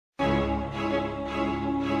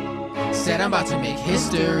Said I'm about to make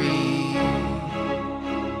history.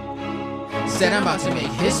 Said I'm about to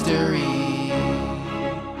make history.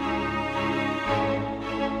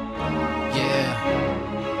 Yeah.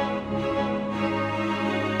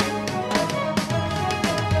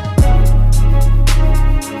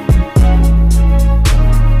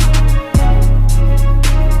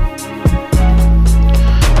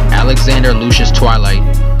 Alexander Lucius Twilight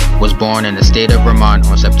was born in the state of Vermont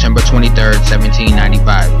on September 23,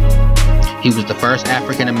 1795. He was the first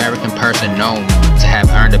African-American person known to have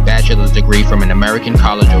earned a bachelor's degree from an American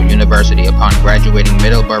college or university upon graduating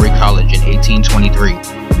Middlebury College in 1823.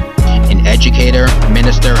 An educator,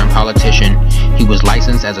 minister, and politician, he was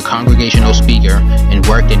licensed as a congregational speaker and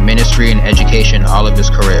worked in ministry and education all of his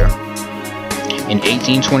career. In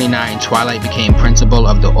 1829, Twilight became principal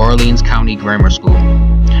of the Orleans County Grammar School.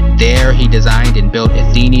 There, he designed and built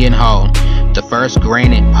Athenian Hall, the first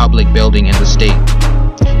granite public building in the state.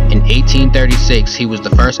 In 1836, he was the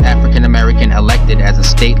first African-American elected as a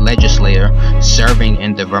state legislator, serving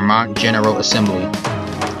in the Vermont General Assembly.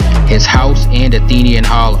 His house and Athenian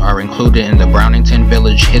Hall are included in the Brownington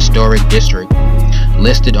Village Historic District,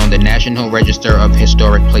 listed on the National Register of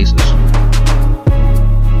Historic Places.